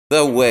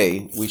the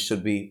way we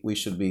should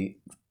be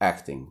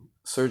acting.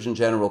 Surgeon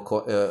General,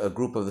 a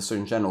group of the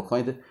Surgeon General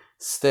coined it,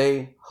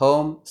 stay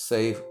home,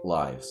 save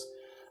lives.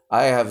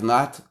 I have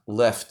not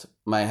left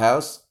my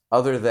house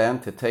other than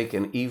to take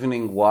an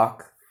evening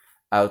walk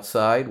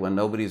outside when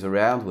nobody's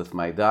around with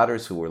my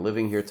daughters who were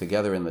living here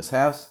together in this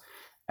house.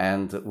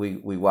 And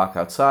we walk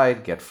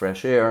outside, get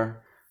fresh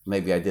air.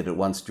 Maybe I did it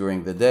once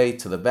during the day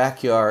to the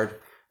backyard.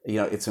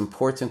 It's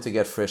important to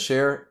get fresh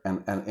air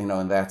and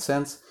in that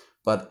sense,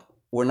 but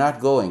we're not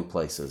going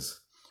places.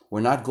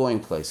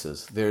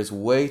 There's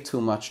way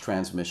too much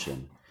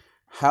transmission.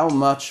 How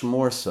much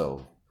more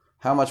so?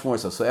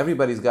 So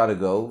everybody's got to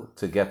go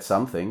to get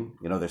something.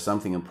 There's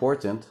something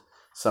important,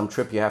 some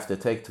trip you have to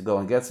take to go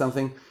and get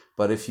something.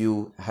 But if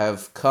you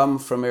have come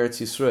from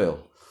Eretz Yisrael,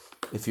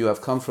 if you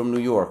have come from New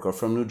York or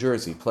from New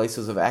Jersey,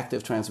 places of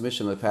active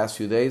transmission in the past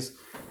few days,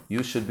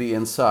 you should be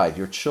inside.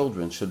 Your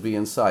children should be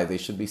inside. They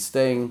should be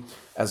staying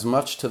as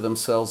much to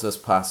themselves as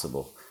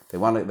possible.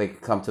 They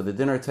come to the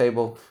dinner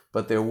table,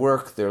 but their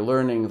work, their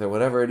learning, their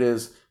whatever it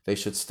is, they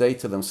should stay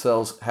to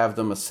themselves, have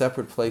them a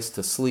separate place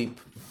to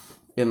sleep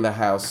in the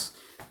house.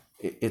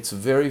 It's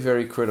very,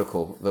 very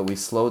critical that we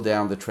slow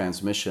down the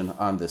transmission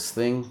on this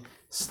thing.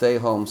 Stay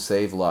home,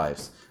 save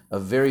lives. A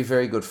very,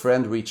 very good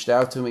friend reached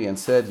out to me and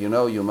said,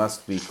 you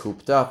must be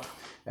cooped up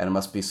and it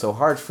must be so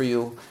hard for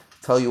you.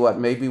 Tell you what,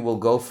 maybe we'll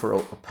go for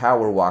a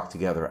power walk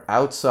together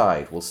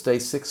outside. We'll stay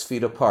 6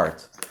 feet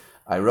apart.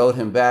 I wrote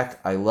him back,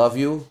 I love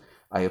you.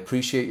 I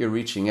appreciate your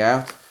reaching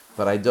out,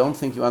 but I don't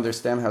think you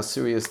understand how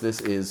serious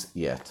this is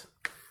yet.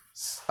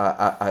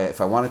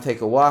 If I want to take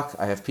a walk,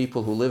 I have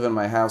people who live in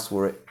my house.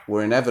 We're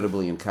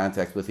inevitably in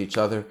contact with each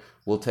other.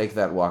 We'll take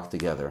that walk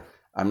together.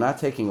 I'm not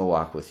taking a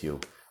walk with you.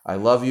 I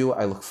love you.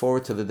 I look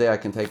forward to the day I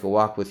can take a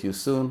walk with you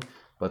soon,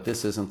 but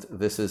this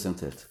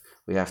isn't it.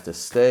 We have to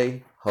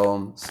stay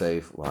home,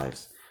 save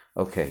lives.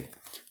 Okay,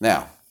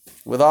 now,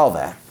 with all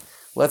that,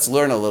 let's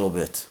learn a little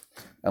bit,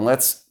 and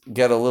let's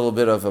get a little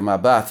bit of a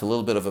mabat, a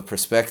little bit of a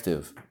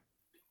perspective,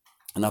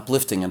 an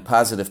uplifting and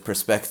positive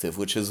perspective,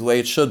 which is the way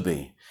it should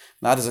be,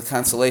 not as a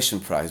consolation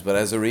prize, but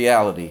as a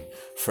reality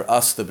for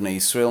us, the Bnei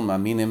Yisrael,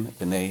 Maminim,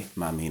 Bnei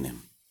Maminim.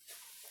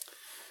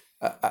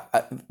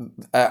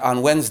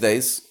 On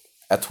Wednesdays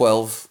at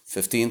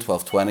 12:15,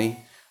 12:20,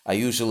 I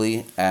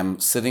usually am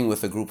sitting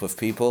with a group of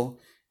people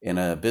in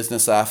a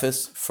business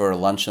office for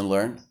lunch and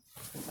learn.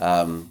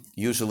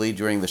 Usually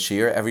during the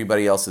shiur,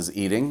 everybody else is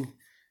eating,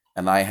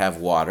 and I have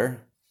water.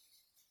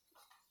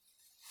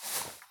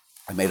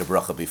 I made a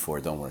bracha before,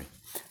 don't worry.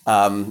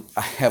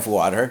 I have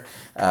water,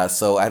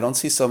 so I don't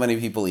see so many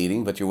people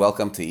eating, but you're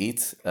welcome to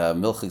eat.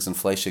 Milchigs and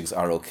fleishigs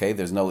are okay.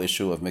 There's no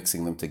issue of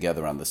mixing them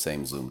together on the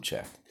same Zoom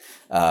chat.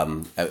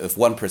 If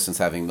one person's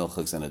having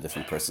milchigs and a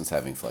different person's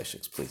having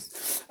fleishigs, please.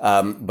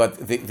 But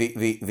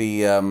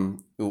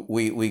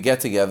we get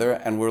together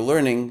and we're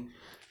learning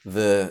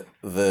the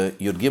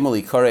Yud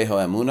Gimel Ikarei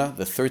HaEmuna,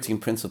 the 13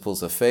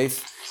 principles of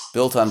faith,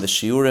 built on the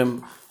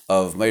shiurim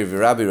of Meir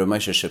V'Rabbi Rav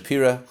Moshe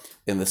Shapira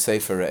in the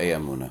Sefer Re'ei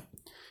Emunah.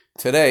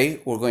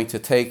 Today we're going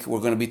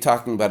to be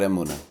talking about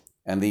Emunah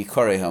and the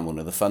Ikarei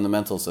HaEmuna, the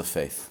fundamentals of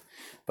faith.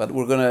 But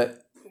we're going to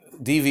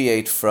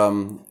deviate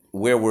from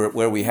where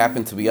we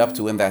happen to be up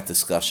to in that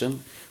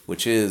discussion,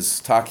 which is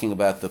talking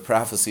about the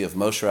prophecy of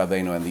Moshe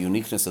Rabbeinu and the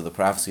uniqueness of the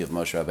prophecy of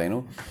Moshe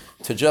Rabbeinu,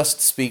 to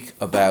just speak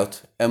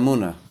about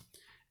Emunah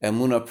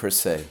per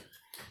se,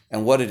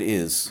 and what it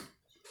is,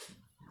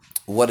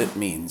 what it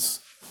means.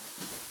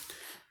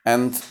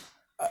 And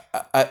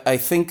I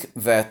think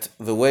that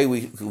the way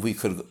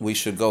we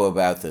should go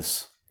about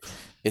this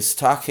is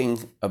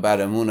talking about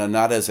Emunah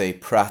not as a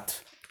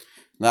prat,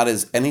 not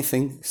as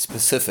anything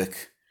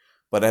specific,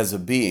 but as a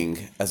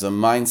being, as a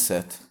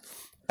mindset,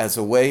 as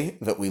a way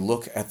that we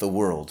look at the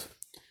world,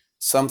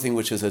 something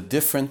which is a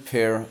different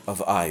pair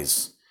of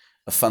eyes,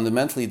 a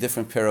fundamentally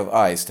different pair of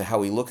eyes to how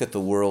we look at the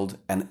world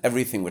and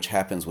everything which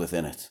happens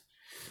within it.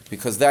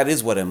 Because that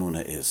is what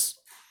Emunah is.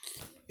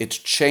 It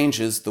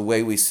changes the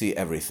way we see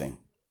everything.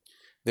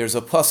 There's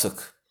a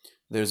pasuk,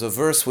 there's a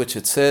verse which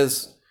it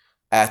says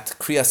at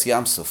Kriyas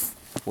Yamsuf,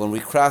 when we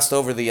crossed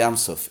over the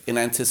Yamsuf, in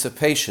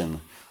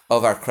anticipation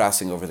of our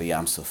crossing over the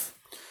Yamsuf.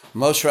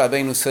 Moshe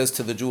Rabbeinu says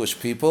to the Jewish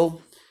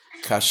people,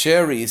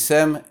 Kasher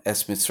yisem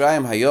es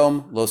Mitzrayim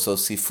hayom lo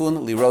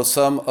sosifun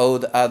lirosam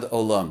od ad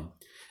olam.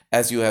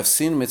 As you have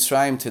seen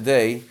Mitzrayim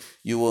today,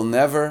 you will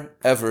never,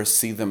 ever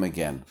see them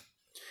again.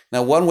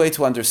 Now, one way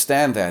to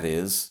understand that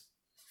is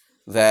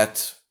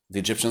that the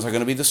Egyptians are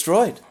going to be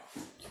destroyed.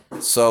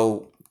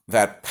 So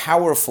that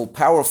powerful,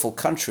 powerful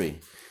country,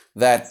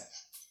 that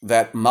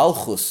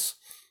malchus,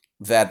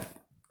 that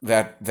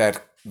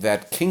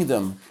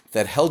kingdom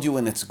that held you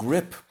in its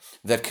grip,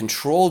 that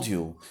controlled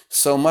you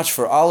so much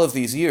for all of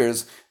these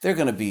years, they're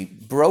going to be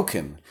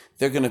broken.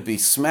 They're going to be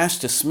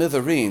smashed to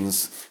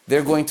smithereens.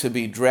 They're going to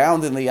be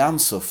drowned in the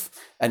Yamsuf,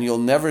 and you'll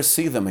never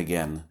see them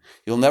again.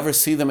 You'll never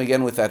see them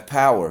again with that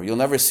power. You'll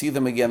never see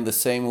them again the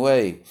same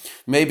way.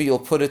 Maybe you'll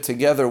put it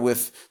together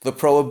with the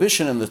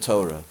prohibition in the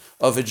Torah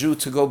of a Jew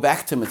to go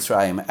back to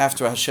Mitzrayim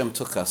after Hashem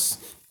took us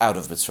out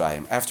of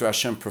Mitzrayim, after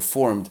Hashem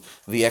performed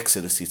the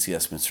Exodus,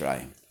 Yetzias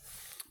Mitzrayim.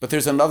 But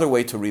there's another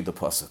way to read the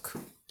pasuk,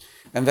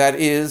 and that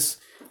is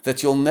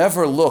that you'll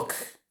never look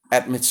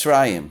at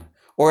Mitzrayim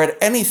or at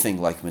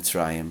anything like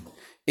Mitzrayim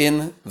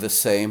in the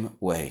same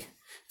way.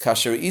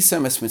 Kasher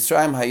isem es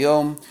Mitzrayim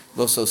hayom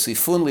lo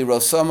sosifun li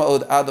rosam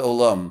od ad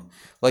olam.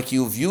 Like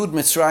you viewed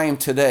Mitzrayim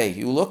today,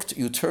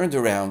 you turned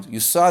around, you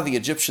saw the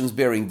Egyptians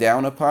bearing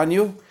down upon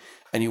you,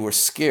 and you were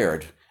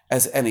scared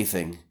as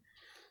anything.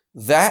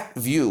 That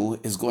view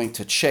is going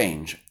to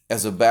change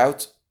as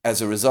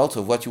a result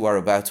of what you are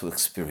about to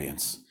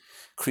experience.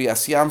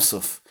 Kriyas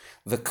Yamsuf,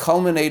 the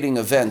culminating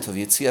event of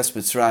Yetzias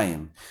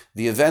Mitzrayim,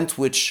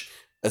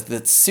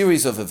 the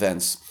series of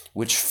events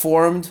which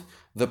formed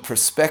the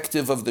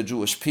perspective of the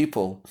Jewish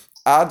people,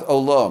 ad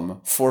olam,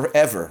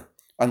 forever,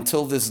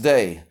 until this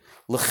day,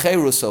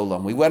 l'cherus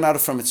olam. We went out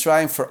from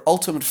Mitzrayim for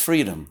ultimate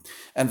freedom,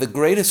 and the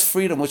greatest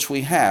freedom which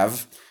we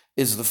have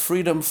is the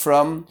freedom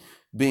from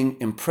being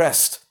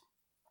impressed,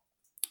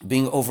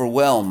 being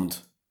overwhelmed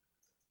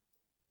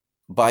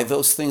by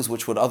those things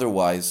which would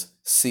otherwise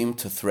seem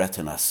to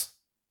threaten us.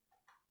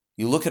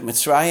 You look at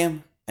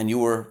Mitzrayim and you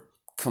were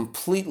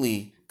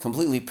completely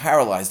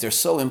paralyzed. They're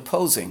so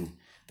imposing.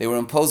 They were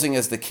imposing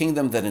as the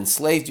kingdom that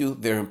enslaved you.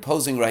 They're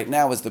imposing right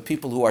now as the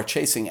people who are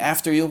chasing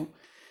after you.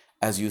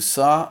 As you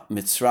saw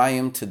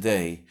Mitzrayim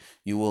today,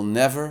 you will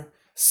never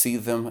see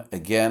them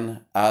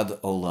again ad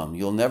olam.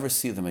 You'll never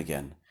see them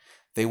again.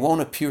 They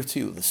won't appear to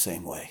you the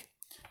same way.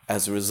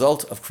 As a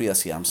result of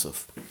Kriyas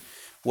Yamsuf,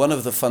 one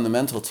of the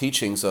fundamental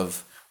teachings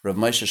of Rav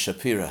Moshe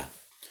Shapira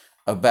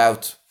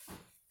about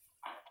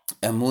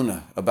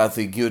Emunah, about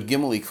the Yud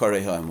Gimel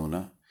Ikarei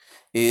HaEmunah,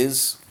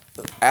 is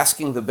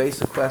asking the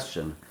basic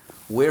question,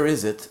 where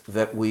is it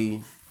that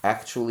we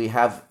actually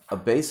have a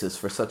basis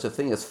for such a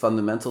thing as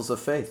fundamentals of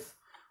faith?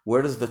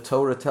 Where does the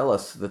Torah tell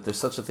us that there's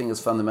such a thing as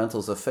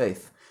fundamentals of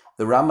faith?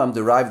 The Rambam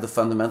derived the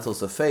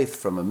fundamentals of faith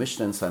from a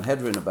Mishnah in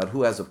Sanhedrin about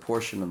who has a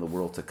portion in the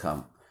world to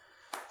come.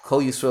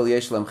 Kol Yisrael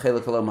yesh lam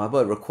chelek olam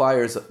haba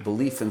requires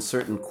belief in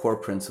certain core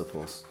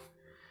principles.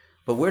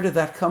 But where did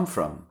that come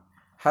from?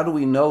 How do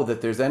we know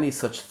that there's any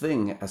such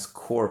thing as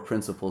core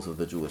principles of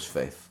the Jewish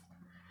faith?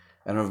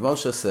 And Rav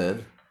Moshe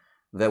said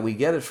that we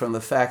get it from the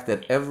fact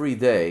that every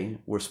day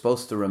we're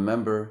supposed to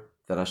remember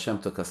that Hashem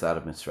took us out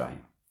of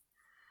Mitzrayim.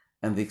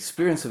 And the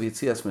experience of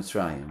Yetzias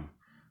Mitzrayim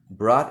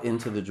brought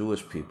into the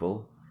Jewish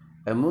people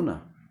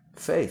emunah,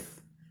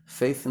 faith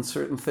in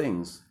certain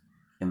things,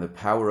 in the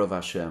power of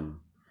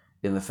Hashem,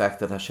 in the fact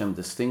that Hashem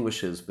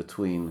distinguishes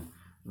between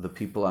the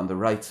people on the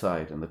right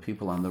side and the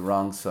people on the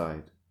wrong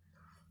side,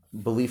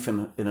 belief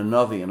in a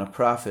Navi and a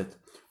prophet.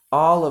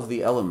 All of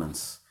the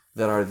elements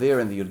that are there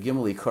in the Yud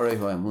Gimel Ikarei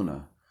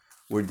HaEmunah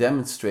were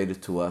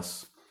demonstrated to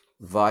us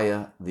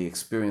via the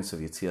experience of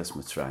Yetzias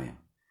Mitzrayim.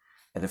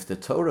 And if the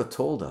Torah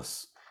told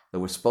us that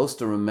we're supposed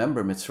to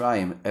remember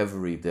Mitzrayim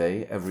every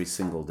day, every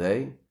single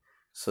day,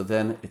 so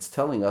then it's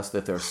telling us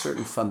that there are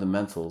certain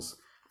fundamentals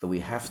that we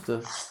have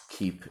to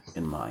keep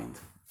in mind.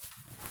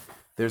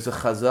 There's a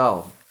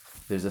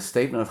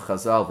statement of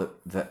Chazal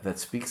that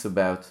speaks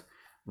about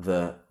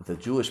the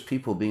Jewish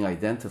people being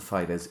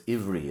identified as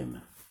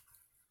Ivrim.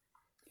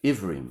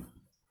 Ivrim.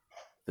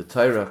 The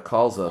Torah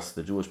calls us,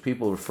 the Jewish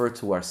people refer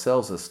to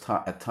ourselves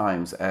at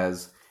times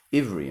as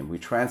Ivrim. We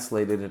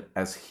translate it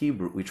as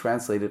Hebrews.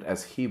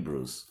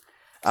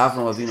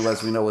 Avram Avinu,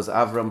 as we know, is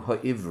Avram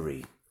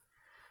HaIvri.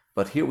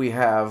 But here we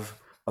have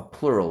a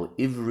plural,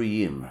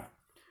 Ivriim.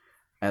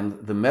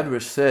 And the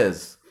Medrash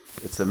says,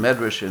 it's a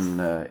Medrash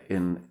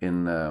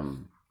in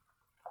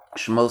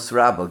Shmos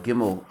Rabbah,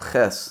 Gimel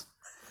Ches,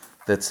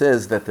 that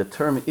says that the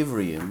term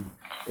Ivriim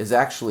is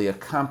actually a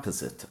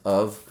composite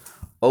of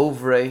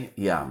Ovrei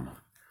Yam,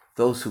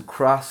 those who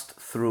crossed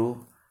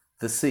through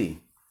the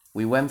sea.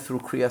 We went through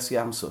Kriyas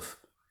Yamsuf.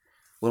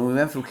 When we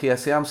went through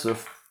Kriyas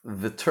Yamsuf,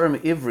 the term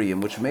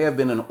Ivriim, which may have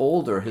been an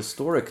older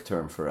historic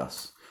term for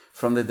us,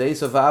 from the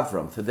days of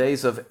Avram, the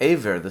days of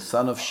Aver, the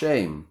son of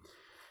Shem,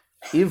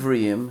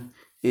 Ivriim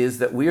is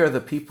that we are the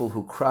people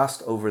who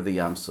crossed over the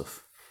Yamsuf,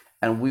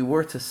 and we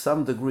were to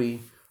some degree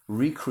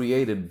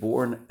recreated,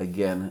 born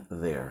again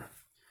there.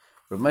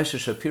 Rav Moshe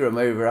Shapira,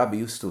 Meri Rabbi,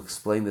 used to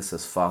explain this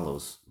as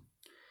follows.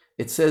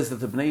 It says that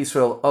the Bnei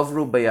Yisrael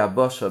avru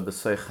beyabasha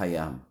b'soich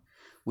hayam.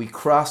 We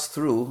crossed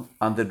through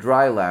on the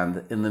dry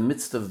land in the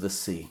midst of the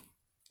sea.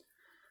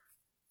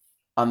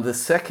 On the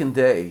second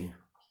day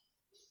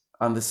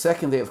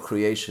of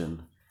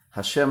creation,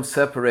 Hashem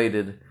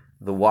separated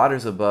the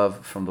waters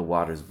above from the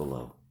waters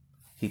below.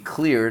 He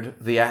cleared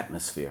the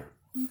atmosphere.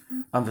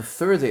 On the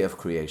third day of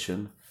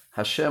creation,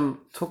 Hashem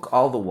took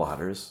all the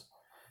waters.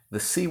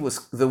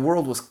 The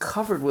world was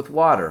covered with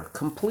water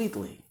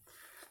completely.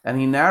 And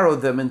he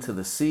narrowed them into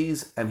the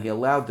seas, and he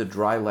allowed the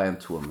dry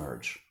land to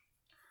emerge.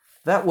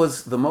 That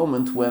was the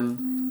moment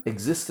when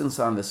existence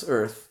on this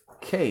earth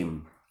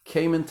came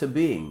into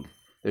being.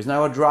 There's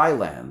now a dry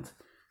land.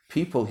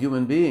 People,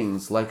 human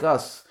beings like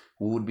us,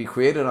 who would be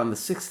created on the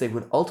sixth day,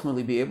 would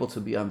ultimately be able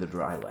to be on the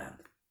dry land.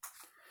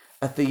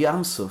 At the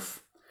Yamsuf,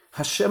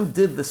 Hashem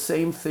did the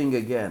same thing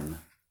again.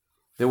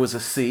 There was a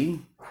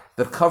sea,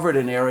 that covered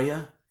an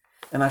area,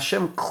 and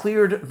Hashem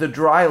cleared the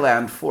dry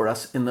land for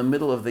us in the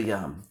middle of the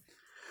Yam.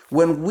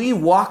 When we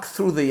walked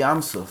through the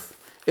Yam Suf,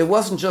 it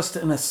wasn't just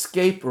an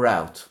escape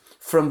route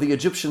from the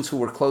Egyptians who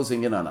were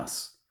closing in on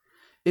us.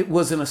 It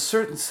was, in a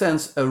certain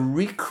sense, a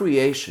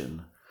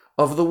recreation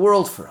of the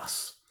world for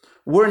us.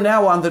 We're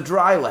now on the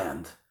dry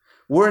land.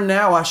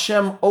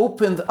 Hashem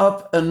opened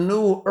up a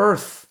new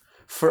earth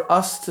for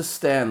us to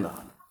stand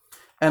on.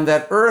 And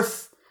that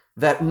earth,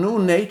 that new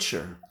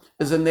nature,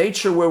 is a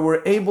nature where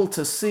we're able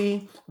to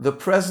see the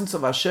presence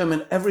of Hashem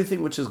in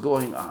everything which is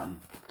going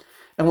on.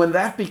 And when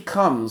that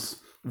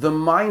becomes the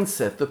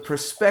mindset, the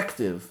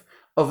perspective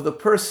of the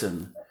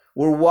person,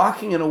 we're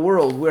walking in a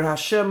world where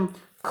Hashem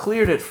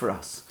cleared it for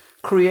us,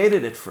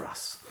 created it for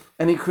us.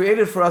 And He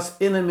created for us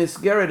in a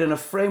misgeret, in a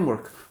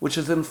framework, which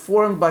is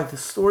informed by the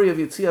story of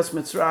Yetzias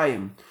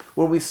Mitzrayim,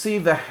 where we see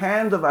the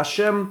hand of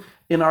Hashem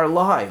in our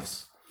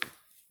lives.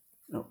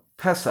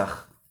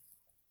 Pesach,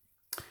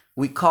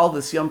 we call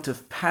this Yom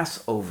Tov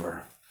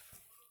Passover.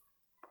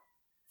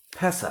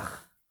 Pesach,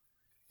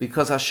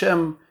 because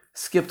Hashem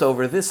skipped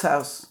over this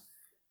house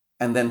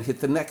and then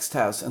hit the next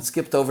house and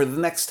skipped over the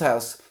next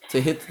house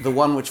to hit the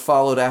one which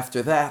followed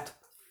after that.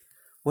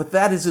 What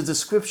that is a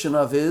description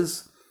of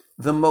is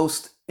the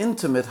most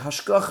intimate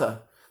hashgacha,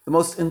 the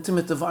most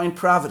intimate divine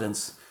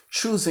providence,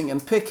 choosing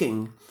and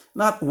picking,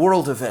 not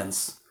world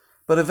events,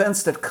 but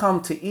events that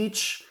come to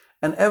each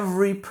and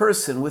every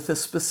person with a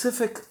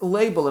specific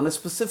label and a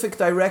specific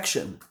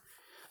direction,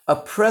 a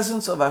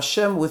presence of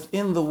Hashem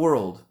within the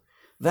world.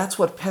 That's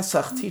what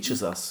Pesach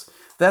teaches us.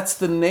 That's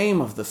the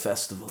name of the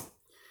festival.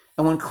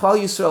 And when Klal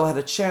Yisrael had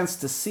a chance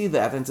to see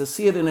that and to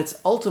see it in its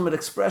ultimate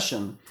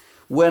expression,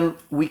 when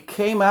we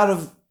came out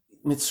of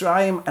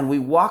Mitzrayim and we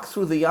walked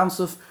through the Yam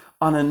Suf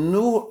on a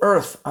new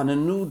earth, on a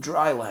new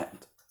dry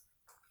land,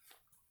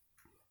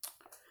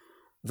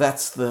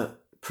 that's the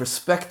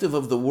perspective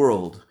of the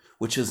world,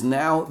 which is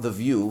now the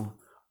view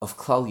of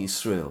Klal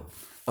Yisrael,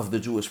 of the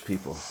Jewish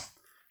people.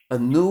 A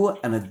new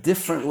and a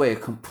different way, a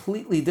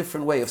completely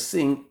different way of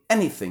seeing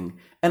anything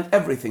and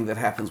everything that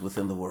happens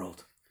within the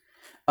world.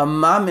 A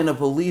mamin, a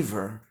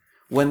believer,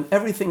 when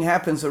everything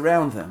happens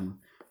around them,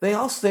 they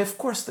of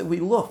course, that we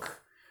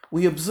look,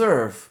 we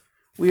observe,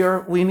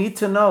 we need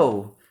to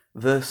know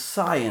the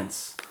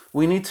science,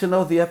 we need to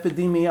know the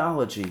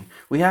epidemiology,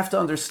 we have to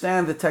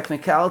understand the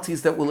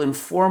technicalities that will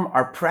inform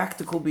our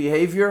practical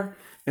behavior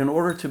in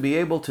order to be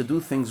able to do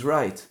things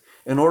right,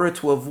 in order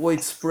to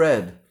avoid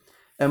spread.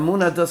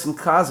 Emunah doesn't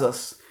cause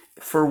us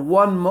for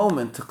one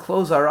moment to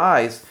close our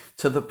eyes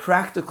to the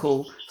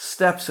practical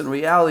steps and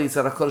realities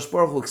that HaKadosh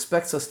Baruch Hu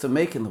expects us to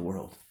make in the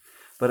world.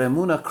 But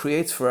Emunah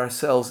creates for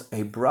ourselves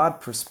a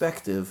broad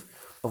perspective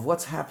of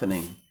what's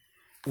happening.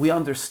 We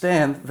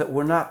understand that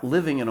we're not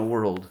living in a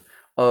world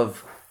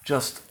of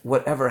just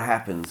whatever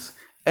happens,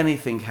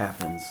 anything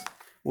happens.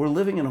 We're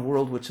living in a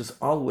world which is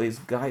always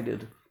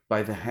guided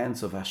by the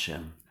hands of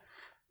Hashem.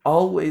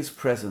 Always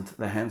present,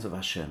 the hands of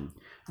Hashem.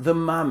 The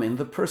mamin,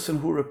 the person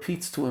who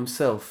repeats to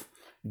himself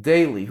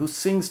daily, who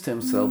sings to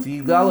himself,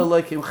 Yigal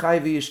Elokim Chai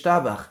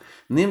v'yishtabach,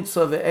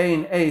 Nimtza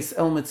ve'ein eis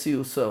el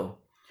metziuso.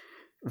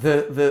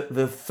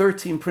 The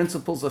 13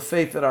 principles of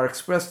faith that are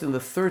expressed in the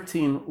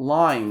 13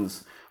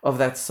 lines of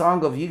that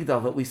song of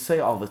Yigdal that we say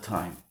all the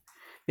time.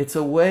 It's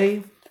a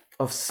way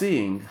of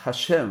seeing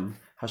Hashem,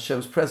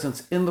 Hashem's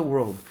presence in the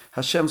world,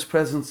 Hashem's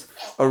presence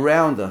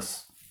around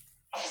us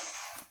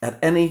at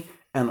any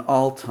and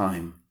all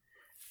time.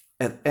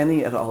 At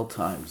all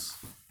times.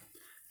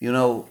 You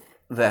know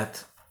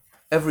that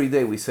every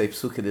day we say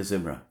Psukei de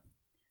Zimra.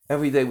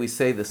 Every day we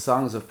say the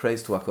songs of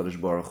praise to HaKadosh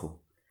Baruch Hu.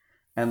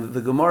 And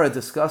the Gemara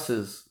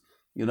discusses,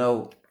 you're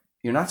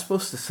not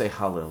supposed to say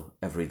Hallel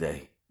every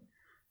day.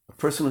 A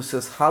person who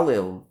says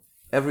Hallel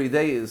every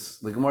day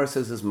the Gemara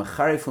says, is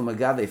Mecharif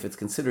u'Megadef. It's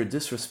considered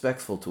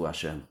disrespectful to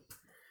Hashem.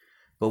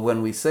 But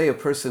when we say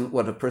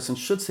what a person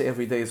should say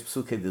every day is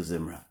Psukei de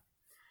Zimra.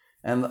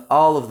 And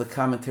all of the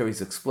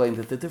commentaries explain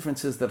that the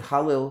difference is that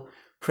Hallel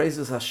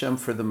praises Hashem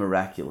for the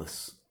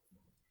miraculous,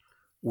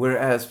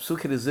 whereas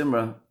Psukei de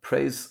Zimra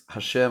praise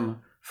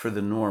Hashem for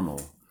the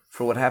normal,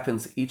 for what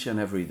happens each and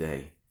every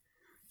day.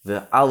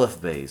 The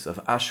Aleph Beis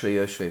of Ashrei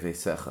Yoshvei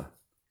Veisecha.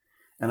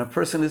 And a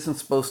person isn't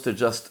supposed to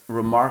just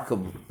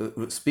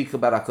speak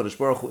about HaKadosh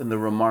Baruch Hu in the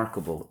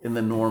remarkable, in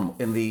the normal,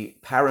 in the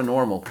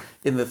paranormal,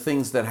 in the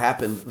things that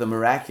happen, the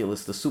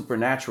miraculous, the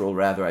supernatural,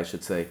 rather, I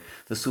should say,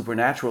 the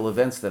supernatural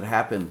events that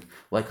happened,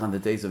 like on the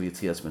days of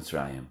Yetzias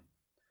Mitzrayim.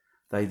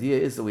 The idea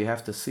is that we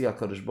have to see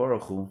HaKadosh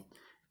Baruch Hu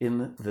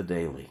in the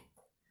daily.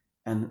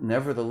 And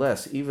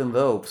nevertheless, even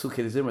though Psukei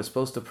de Zimra is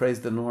supposed to praise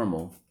the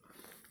normal,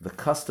 the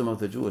custom of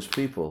the Jewish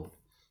people,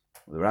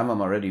 the Rambam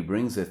already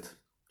brings it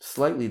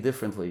slightly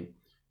differently.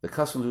 The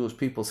custom of the Jewish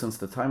people since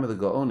the time of the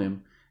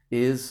Gaonim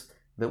is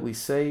that we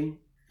say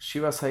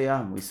Shiras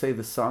Hayam, we say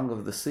the Song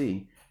of the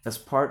Sea, as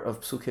part of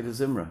Psukei de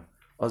Zimra,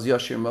 Oz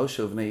Yashir Moshe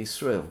of Bnei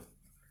Yisrael.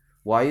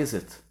 Why is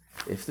it?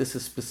 If this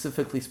is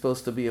specifically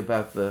supposed to be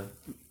about the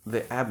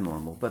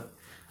abnormal. But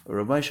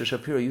Rav Moshe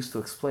Shapiro used to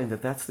explain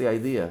that that's the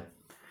idea,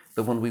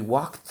 that when we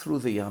walked through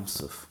the Yam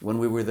Suf, when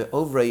we were the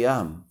Ovrei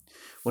Yam,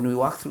 When we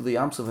walked through the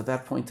Yam Suf at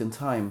that point in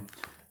time,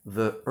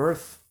 the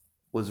earth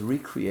was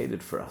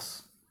recreated for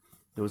us.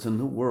 There was a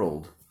new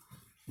world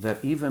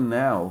that even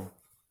now,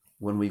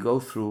 when we go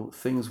through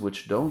things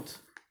which don't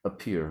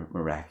appear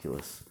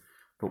miraculous,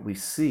 but we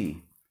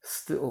see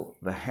still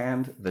the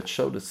hand that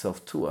showed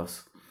itself to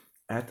us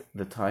at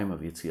the time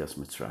of Yetzias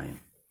Mitzrayim.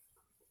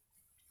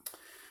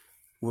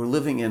 We're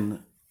living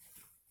in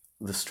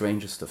the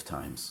strangest of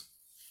times,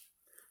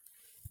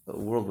 a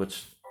world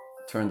which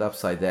turned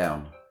upside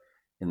down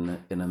in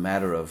a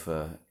matter of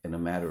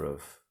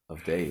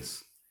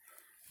days,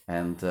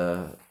 and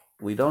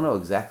we don't know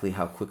exactly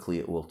how quickly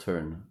it will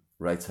turn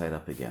right side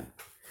up again.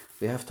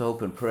 We have to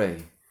hope and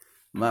pray,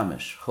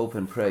 mamish, hope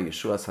and pray,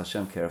 Yeshuas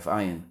Hashem Keref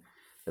Ayin,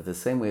 that the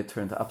same way it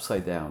turned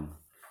upside down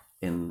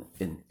in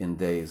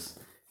days,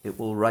 it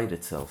will right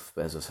itself,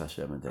 Be'ezus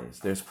Hashem, in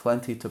days. There's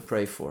plenty to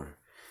pray for.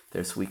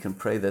 We can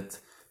pray that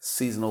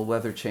seasonal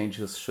weather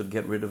changes should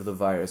get rid of the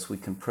virus. We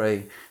can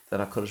pray that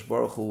HaKadosh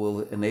Baruch Hu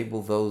will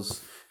enable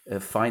those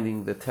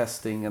finding the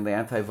testing and the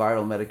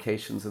antiviral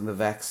medications and the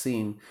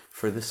vaccine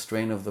for this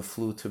strain of the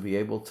flu to be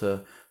able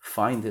to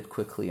find it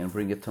quickly and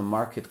bring it to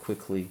market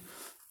quickly.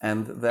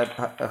 And that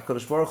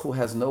HaKadosh Baruch Hu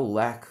has no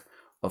lack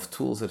of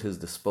tools at his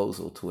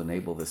disposal to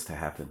enable this to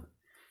happen.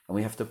 And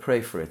we have to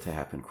pray for it to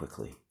happen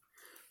quickly.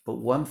 But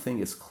one thing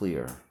is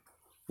clear.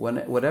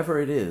 Whatever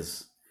it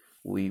is,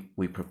 we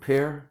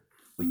prepare,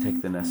 we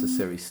take the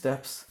necessary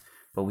steps,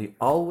 but we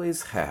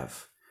always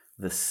have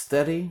the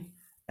steady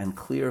and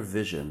clear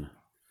vision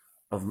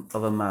of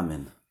a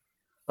mamin,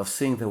 of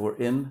seeing that we're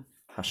in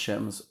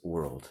Hashem's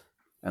world,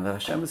 and that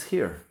Hashem is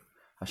here.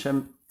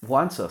 Hashem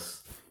wants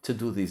us to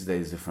do these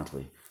days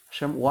differently.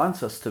 Hashem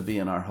wants us to be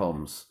in our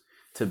homes,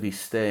 to be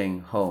staying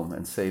home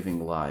and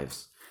saving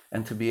lives,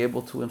 and to be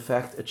able to, in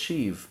fact,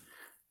 achieve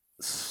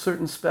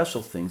certain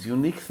special things,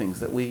 unique things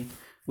that we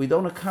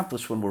don't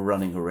accomplish when we're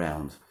running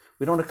around.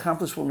 We don't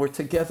accomplish when we're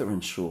together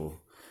in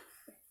shul.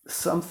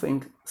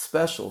 Something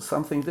special,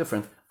 something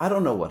different. I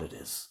don't know what it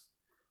is.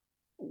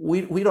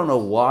 We don't know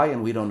why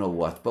and we don't know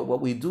what, but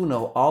what we do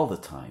know all the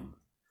time,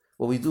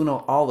 we're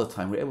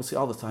able to see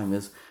all the time,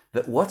 is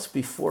that what's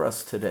before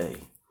us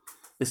today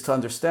is to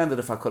understand that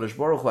if HaKadosh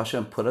Baruch Hu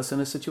Hashem put us in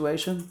a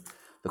situation,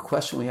 the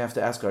question we have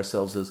to ask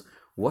ourselves is,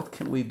 what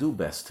can we do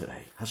best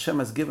today? Hashem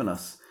has given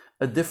us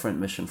a different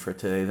mission for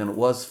today than it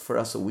was for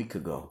us a week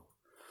ago.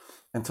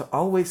 And to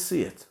always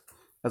see it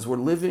as we're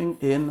living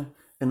in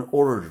an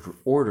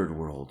ordered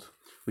world.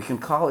 We can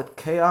call it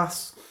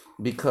chaos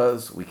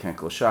because we can't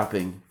go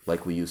shopping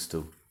like we used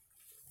to.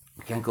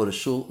 We can't go to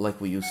shul like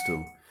we used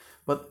to.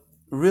 But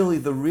really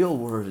the real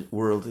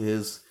world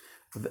is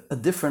a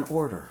different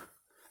order.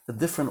 A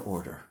different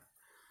order.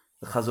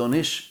 The Chazon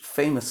Ish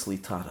famously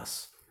taught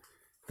us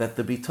that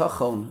the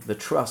bitachon, the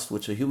trust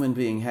which a human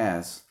being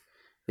has,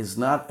 is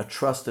not a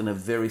trust in a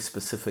very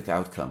specific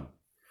outcome.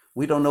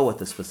 We don't know what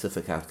the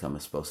specific outcome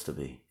is supposed to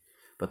be.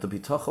 But the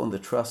bitachon, the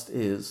trust,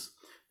 is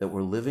that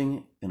we're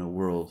living in a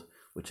world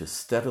which is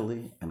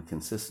steadily and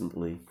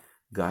consistently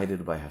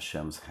guided by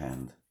Hashem's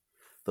hand.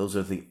 Those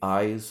are the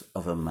eyes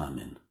of a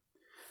mamin.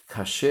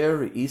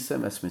 Kasher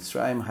isem es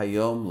Mitzrayim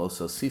hayom lo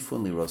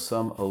sosifun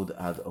lirosam od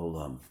ad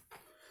olam.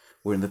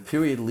 We're in the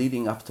period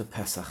leading up to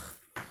Pesach.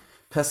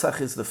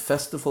 Pesach is the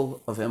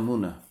festival of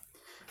Emunah.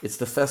 It's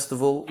the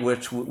festival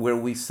where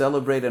we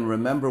celebrate and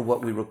remember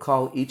what we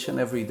recall each and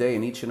every day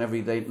and each and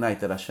every day night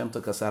that Hashem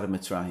took us out of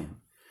Mitzrayim.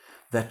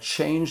 That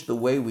changed the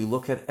way we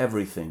look at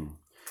everything.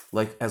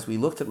 Like as we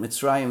looked at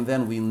Mitzrayim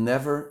then, we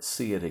never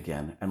see it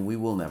again, and we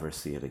will never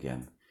see it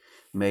again.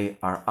 May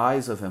our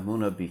eyes of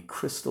Emunah be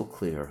crystal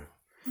clear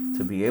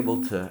to be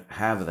able to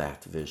have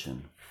that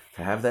vision,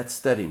 to have that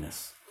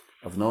steadiness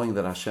of knowing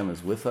that Hashem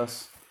is with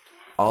us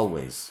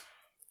always,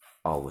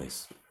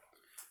 always.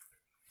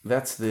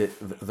 That's the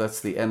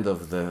end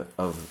of the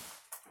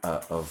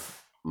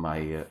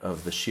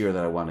shir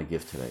that I want to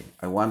give today.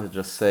 I want to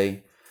just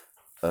say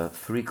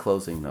 3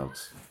 closing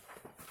notes.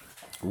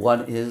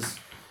 One is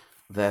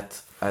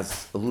that,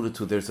 as alluded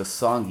to, there's a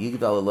song,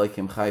 Yigdal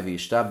Elokim Chai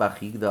V'Yishtabach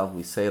Yigdal.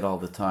 We say it all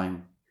the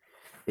time.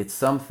 It's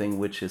something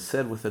which is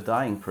said with a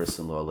dying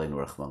person, Lo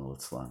Aleinu Rachmana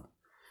Litzlan.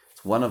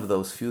 It's one of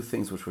those few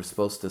things which we're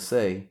supposed to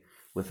say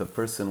with a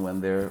person when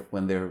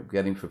they're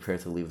getting prepared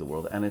to leave the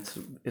world, and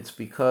it's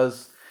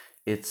because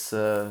it's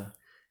the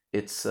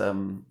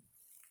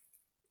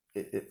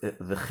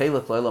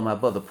Chelek L'Olam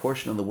Haba, the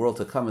portion of the world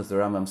to come, as the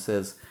Rambam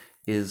says,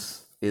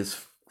 is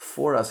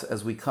for us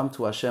as we come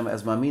to Hashem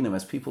as maminim,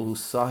 as people who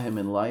saw Him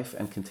in life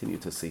and continue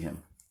to see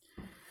Him.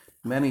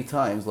 Many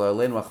times, Lo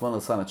Aleinu Rachmana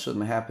Litzlan, it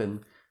shouldn't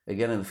happen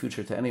again in the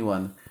future to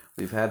anyone.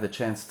 We've had the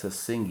chance to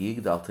sing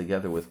Yigdal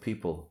together with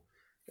people,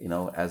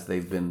 as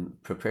they've been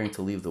preparing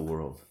to leave the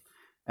world.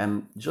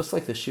 And just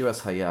like the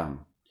Shiras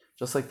Hayam,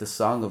 just like the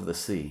Song of the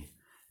Sea,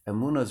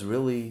 Emunah is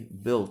really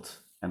built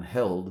and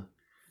held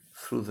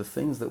through the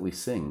things that we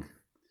sing.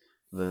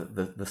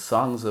 The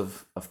songs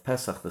of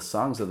Pesach, the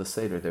songs of the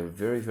Seder, they're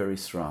very, very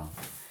strong.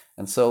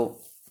 And so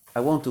I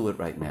won't do it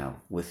right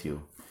now with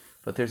you,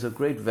 but there's a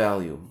great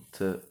value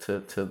to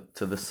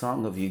the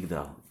song of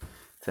Yigdal,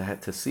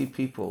 to see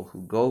people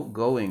who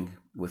going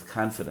with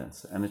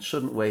confidence, and it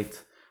shouldn't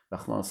wait,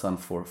 Rahman San,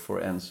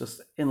 for ends.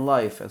 Just in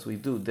life, as we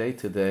do day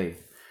to day,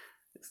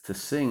 to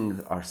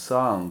sing our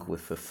song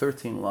with the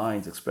 13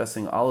 lines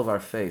expressing all of our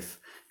faith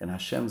in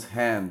Hashem's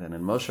hand and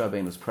in Moshe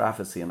Rabbeinu's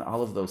prophecy and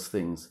all of those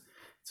things.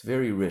 It's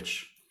very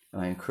rich,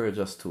 and I encourage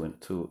us to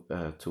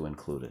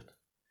include it.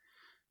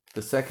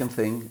 The second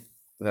thing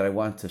that I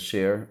want to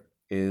share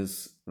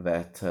is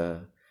that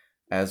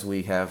as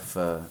we have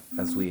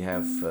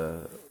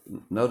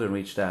noted and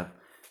reached out,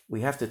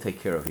 we have to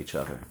take care of each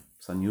other.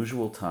 It's an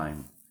unusual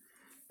time.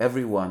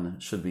 Everyone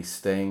should be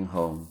staying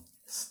home.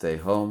 Stay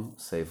home,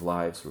 save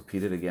lives.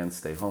 Repeat it again,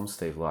 stay home,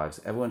 save lives.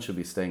 Everyone should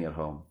be staying at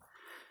home.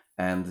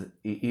 And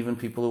even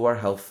people who are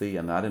healthy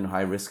and not in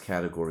high-risk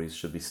categories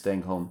should be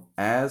staying home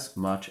as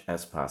much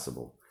as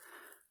possible.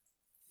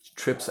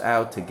 Trips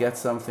out to get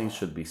something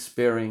should be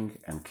sparing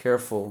and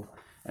careful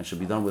and should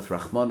be done with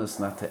rachmanis,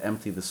 not to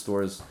empty the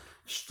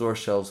store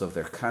shelves of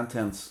their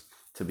contents,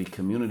 to be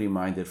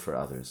community-minded for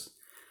others.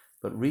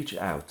 But reach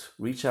out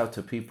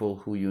to people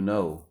who you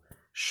know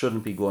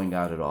shouldn't be going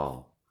out at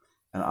all,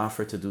 and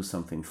offer to do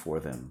something for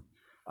them,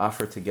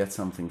 offer to get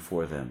something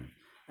for them,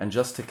 and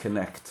just to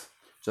connect.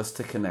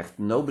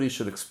 Nobody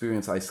should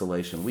experience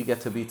isolation. We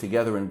get to be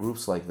together in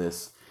groups like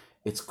this.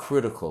 It's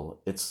critical.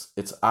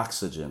 It's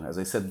oxygen. As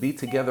I said, be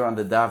together on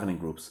the davening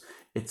groups.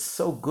 It's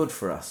so good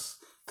for us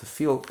to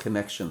feel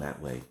connection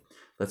that way.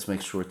 Let's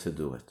make sure to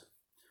do it.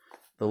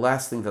 The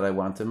last thing that I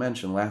want to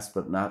mention, last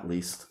but not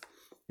least,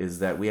 is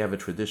that we have a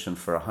tradition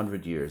for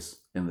 100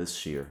 years in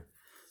this year,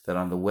 that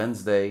on the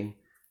Wednesday,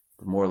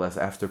 more or less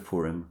after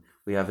Purim,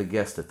 we have a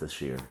guest at the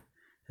shir.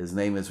 His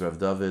name is Rav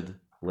David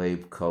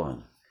Leib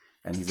Cohen,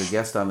 and he's a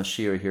guest on the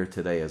shir here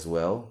today as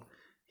well.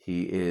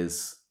 He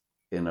is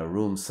in a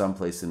room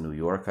someplace in New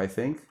York, I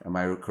think. Am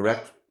I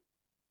correct?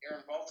 You're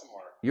in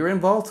Baltimore. You're in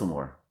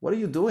Baltimore. What are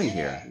you doing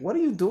here? What are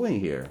you doing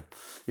here?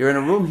 You're in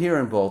a room here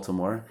in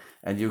Baltimore,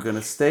 and you're going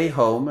to stay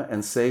home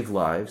and save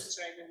lives.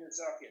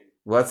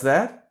 What's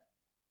that?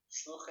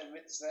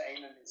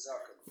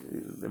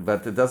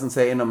 But it doesn't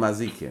say Ena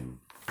Mazikin.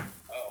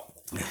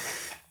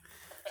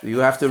 You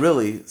have to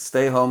really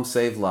stay home,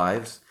 save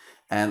lives,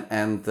 and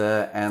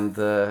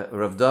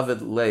Rav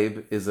David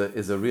Leib is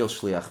a real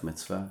shliach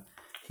mitzvah.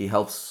 He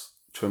helps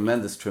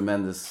tremendous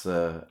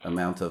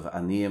amount of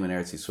aniyim in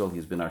Eretz Yisrael.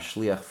 He's been our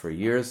shliach for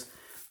years.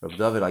 Rav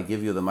David, I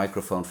give you the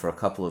microphone for a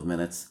couple of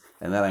minutes,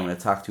 and then I'm going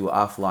to talk to you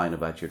offline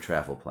about your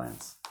travel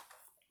plans.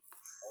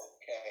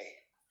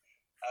 Okay.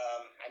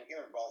 I'm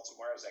here in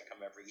Baltimore, as I come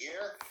every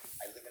year.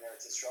 I live in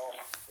Eretz Yisrael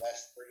the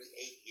last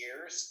 38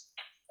 years.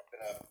 I've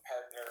been a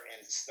partner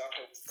in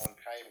Stucco on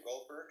Chaim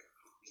Goldberg.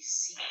 We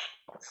seek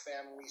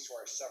families who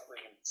are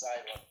suffering in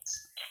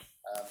silence.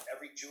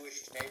 Every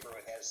Jewish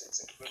neighborhood has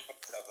its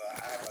equivalent of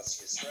Ahavas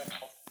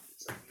Yisrael.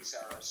 So these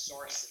are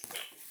sources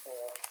that people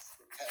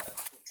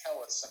who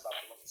tell us about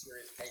the most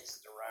serious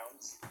cases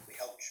around. We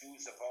help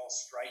Jews of all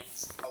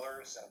stripes,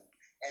 colors, and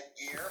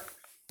headgear.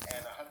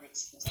 And $100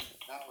 million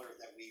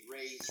that we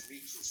raise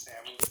reaches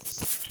families. This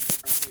is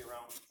currently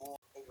around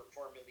over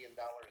 $4 million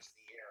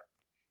a year.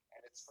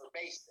 And it's for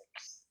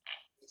basics.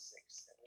 And